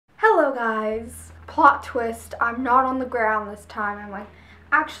So guys, plot twist, I'm not on the ground this time. I'm like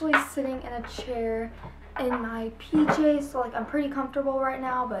actually sitting in a chair in my PJs, so like I'm pretty comfortable right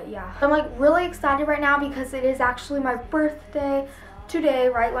now. But yeah, I'm like really excited right now because it is actually my birthday today,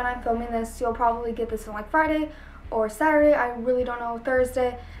 right when I'm filming this. You'll probably get this on like Friday or Saturday, I really don't know,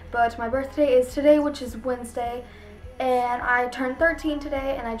 Thursday, but my birthday is today, which is Wednesday, and I turned 13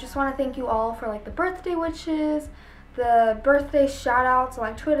 today. And I just want to thank you all for like the birthday wishes, the birthday shout outs on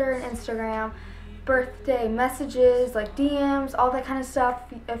like Twitter and Instagram, birthday messages like DMs, all that kind of stuff.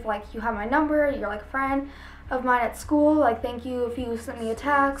 If like you have my number, you're like a friend of mine at school, like thank you if you sent me a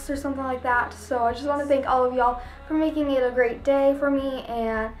text or something like that. So I just want to thank all of y'all for making it a great day for me.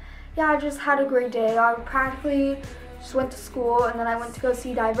 And yeah, I just had a great day. I practically just went to school, and then I went to go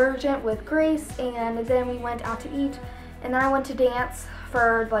see Divergent with Grace, and then we went out to eat, and then I went to dance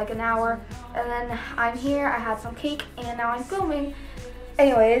for like an hour, and then I'm here, I had some cake, and now I'm filming.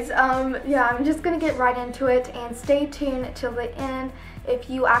 Anyways, yeah, I'm just gonna get right into it, and stay tuned till the end. If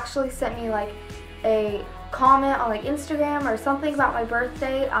you actually sent me like a comment on like Instagram or something about my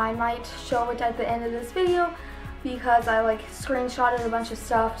birthday, I might show it at the end of this video, because I like screenshotted a bunch of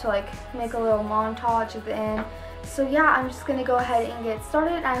stuff to like make a little montage at the end. So yeah, I'm just gonna go ahead and get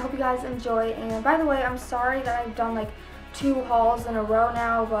started. I hope you guys enjoy. And by the way, I'm sorry that I've done like 2 hauls in a row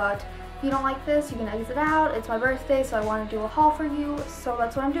now, but if you don't like this, you can exit out. It's my birthday, so I want to do a haul for you, so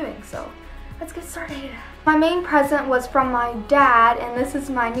that's what I'm doing. So let's get started. My main present was from my dad, and this is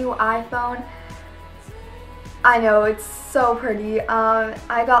my new iPhone. I know, it's so pretty.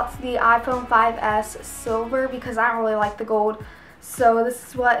 I got the iPhone 5S silver because I don't really like the gold. So this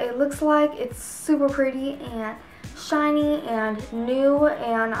is what it looks like. It's super pretty and shiny and new,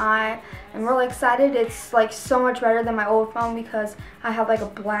 and I am really excited. It's like so much better than my old phone because I have like a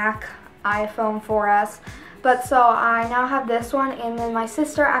black iPhone 4S. But so I now have this one, and then my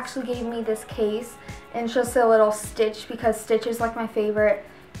sister actually gave me this case, and it's just a little Stitch because Stitch is like my favorite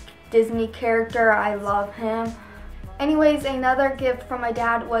Disney character. I love him. Anyways, another gift from my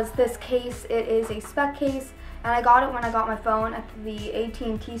dad was this case. It is a spec case, and I got it when I got my phone at the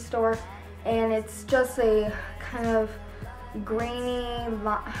AT&T store, and it's just a kind of grainy,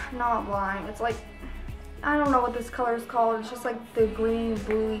 not lime, it's like, I don't know what this color is called. It's just like the green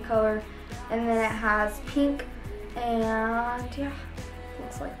bluey color, and then it has pink, and yeah,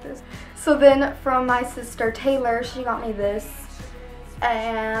 looks like this. So then from my sister Taylor, she got me this,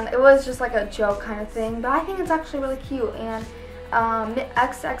 and it was just like a joke kind of thing, but I think it's actually really cute. And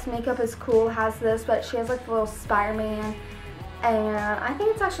XX Makeup is cool, has this, but she has like the little Spider-Man, and I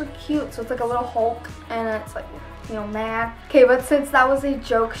think it's actually cute. So it's like a little Hulk, and it's like, you know, mad. Okay, but since that was a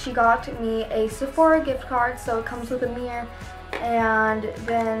joke, she got me a Sephora gift card. So it comes with a mirror, and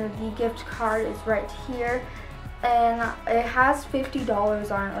then the gift card is right here, and it has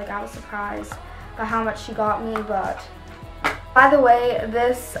 $50 on it. Like, I was surprised by how much she got me. But by the way,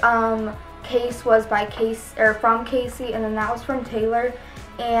 this case was by from Casey, and then that was from Taylor.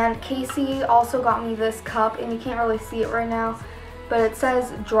 And Casey also got me this cup, and you can't really see it right now, but it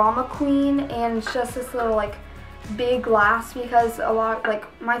says Drama Queen, and it's just this little like big glass, because a lot, like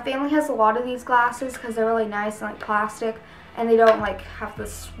my family has a lot of these glasses because they're really nice and like plastic, and they don't like have the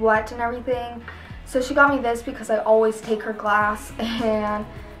sweat and everything. So she got me this because I always take her glass. And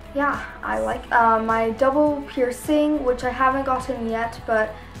yeah, I like my double piercing, which I haven't gotten yet,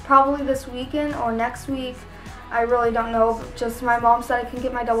 but probably this weekend or next week. I really don't know, just my mom said I can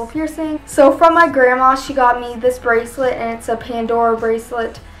get my double piercing. So from my grandma, she got me this bracelet, and it's a Pandora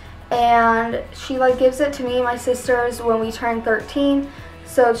bracelet, and she like gives it to me and my sisters when we turn 13.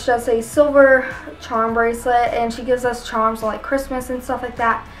 So it's just a silver charm bracelet, and she gives us charms on like Christmas and stuff like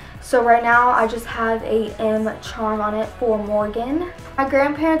that. So right now I just have a M charm on it for Morgan. My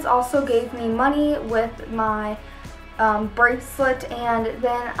grandparents also gave me money with my bracelet, and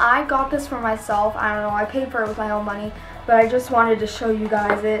then I got this for myself. I don't know, I paid for it with my own money, but I just wanted to show you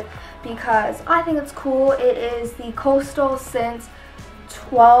guys it because I think it's cool. It is the Coastal Scents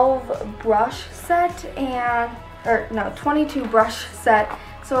 12 brush set, and or no, 22 brush set.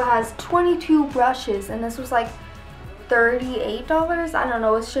 So it has 22 brushes, and this was like $38. I don't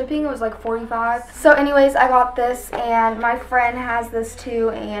know, with shipping it was like $45. So anyways, I got this, and my friend has this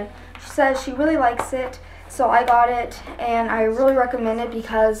too, and she says she really likes it. So I got it, and I really recommend it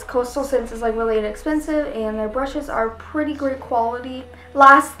because Coastal Scents is like really inexpensive, and their brushes are pretty great quality.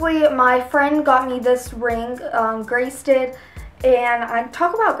 Lastly, my friend got me this ring, Grace did, and I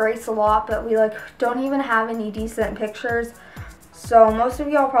talk about Grace a lot, but we like don't even have any decent pictures. So most of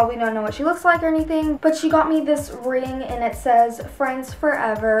y'all probably don't know what she looks like or anything, but she got me this ring, and it says Friends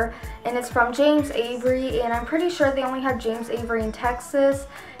Forever, and it's from James Avery, and I'm pretty sure they only have James Avery in Texas.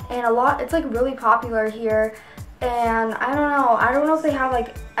 and it's like really popular here. And I don't know if they have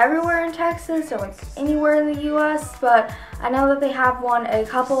like everywhere in Texas or like anywhere in the US, but I know that they have one a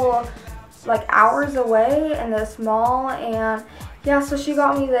couple like hours away in this mall. And yeah, so she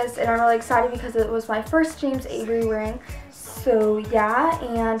got me this, and I'm really excited because it was my first James Avery ring. So yeah,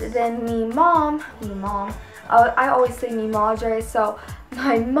 and then me mom, I always say me madre, so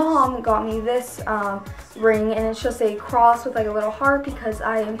my mom got me this ring, and it's just a cross with like a little heart because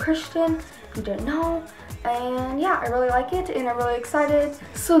I am Christian, if you didn't know. And yeah, I really like it, and I'm really excited.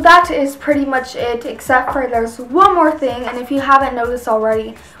 So that is pretty much it, except for there's one more thing, and if you haven't noticed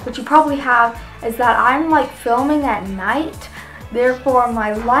already, which you probably have, is that I'm like filming at night. Therefore,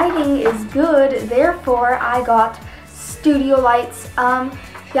 my lighting is good. Therefore, I got studio lights.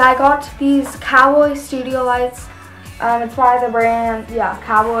 Yeah, I got these Cowboy studio lights. It's by the brand,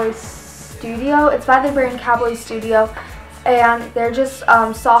 Cowboy Studio. It's by the brand Cowboy Studio. And they're just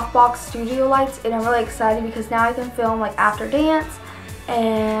softbox studio lights, and I'm really excited because now I can film like after dance,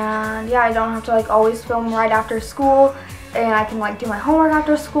 and yeah, I don't have to like always film right after school, and I can like do my homework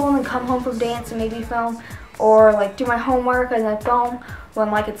after school and then come home from dance and maybe film, or like do my homework and then film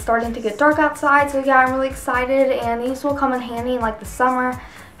when like it's starting to get dark outside. So yeah, I'm really excited, and these will come in handy in like the summer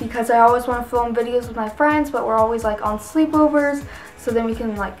because I always want to film videos with my friends, but we're always like on sleepovers, so then we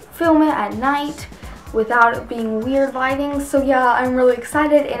can like film it at night without it being weird lighting. So yeah, I'm really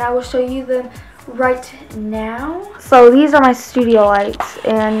excited, and I will show you them right now. So these are my studio lights,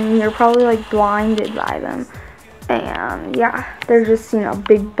 and you're probably like blinded by them. And yeah, they're just, you know,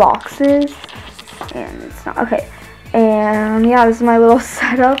 big boxes, and it's not okay. And yeah, this is my little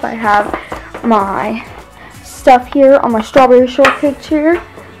setup. I have my stuff here on my strawberry shortcake chair,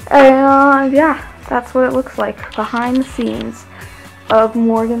 and yeah, that's what it looks like behind the scenes of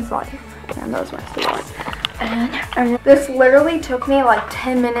Morgan's life. And those are my studio lights. And this literally took me like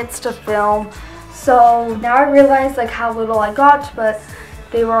 10 minutes to film, so now I realize like how little I got, but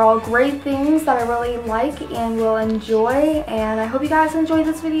they were all great things that I really like and will enjoy. And I hope you guys enjoyed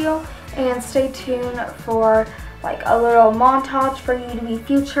this video, and stay tuned for like a little montage for you to be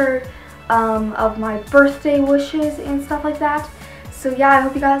featured of my birthday wishes and stuff like that. So yeah, I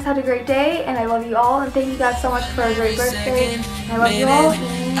hope you guys had a great day, and I love you all, and thank you guys so much for a great birthday. I love you all.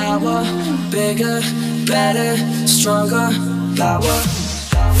 Bigger, better, stronger, power.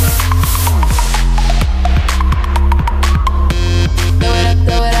 Throw it up,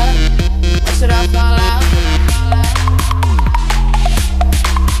 watch it all fall out.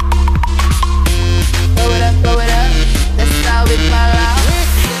 Throw it up, that's how we fall out.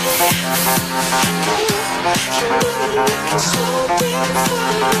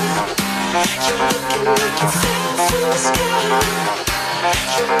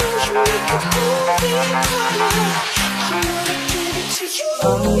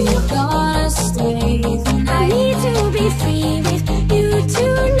 Oh, you're gonna stay the night. I need to be free with you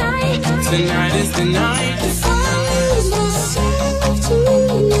tonight. Tonight is the night. If I lose myself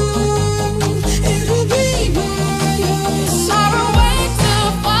tonight, it'll be my far away, too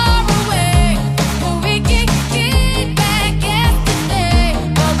far away, but we can get back yesterday.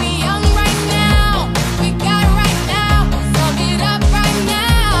 But we young right now, we got it right now. Sum it up right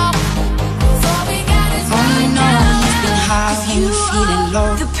now. So all we got is right now. You've been high when you're feeling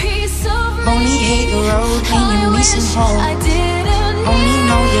low. The piece of me. Only hate the road when you're missing home. I didn't only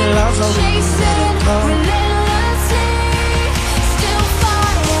know you love her when you let her go. Still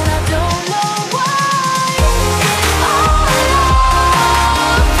fighting, I don't know why. Oh,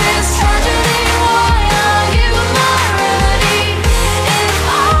 this tragedy, why are you my remedy? If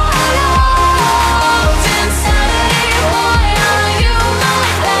I loved insanity, why are you my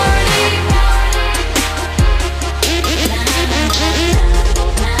clarity? You do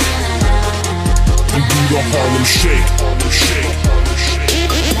the Harlem Shake, Harlem Shake, Harlem Shake.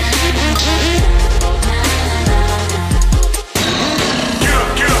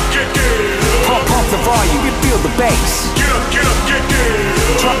 Pump the volume, you feel the bass. Get up, get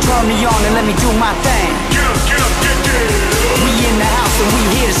down. Turn me on and let me do my thing. Get up, get down. We in the house and we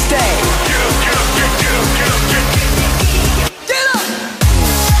here to stay. Get up, get up, get down. Get up, get down. Get up!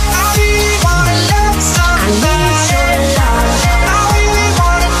 I really wanna love somebody. I really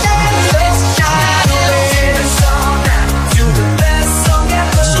wanna dance this night away. The song that do the best song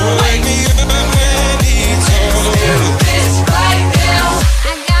ever. So wake me up when it's over. This right now.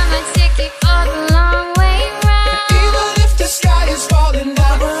 I got my ticket for the long way round. Even if the sky is falling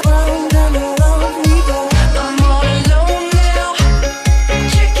down, we go. I'm all alone now.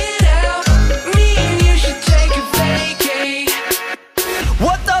 Check it out. Me and you should take a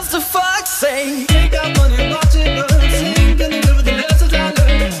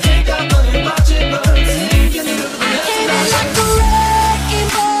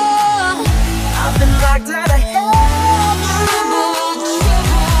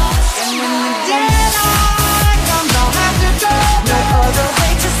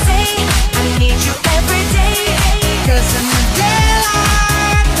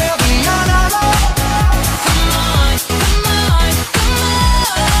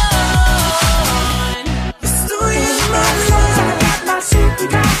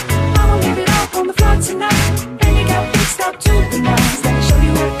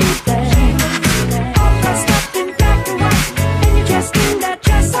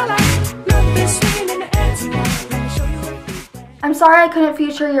couldn't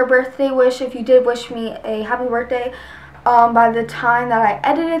feature your birthday wish if you did wish me a happy birthday by the time that I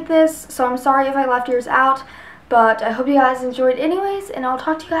edited this. So I'm sorry if I left yours out. But I hope you guys enjoyed anyways. And I'll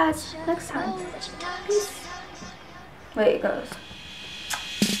talk to you guys next time. Peace. Wait, it goes.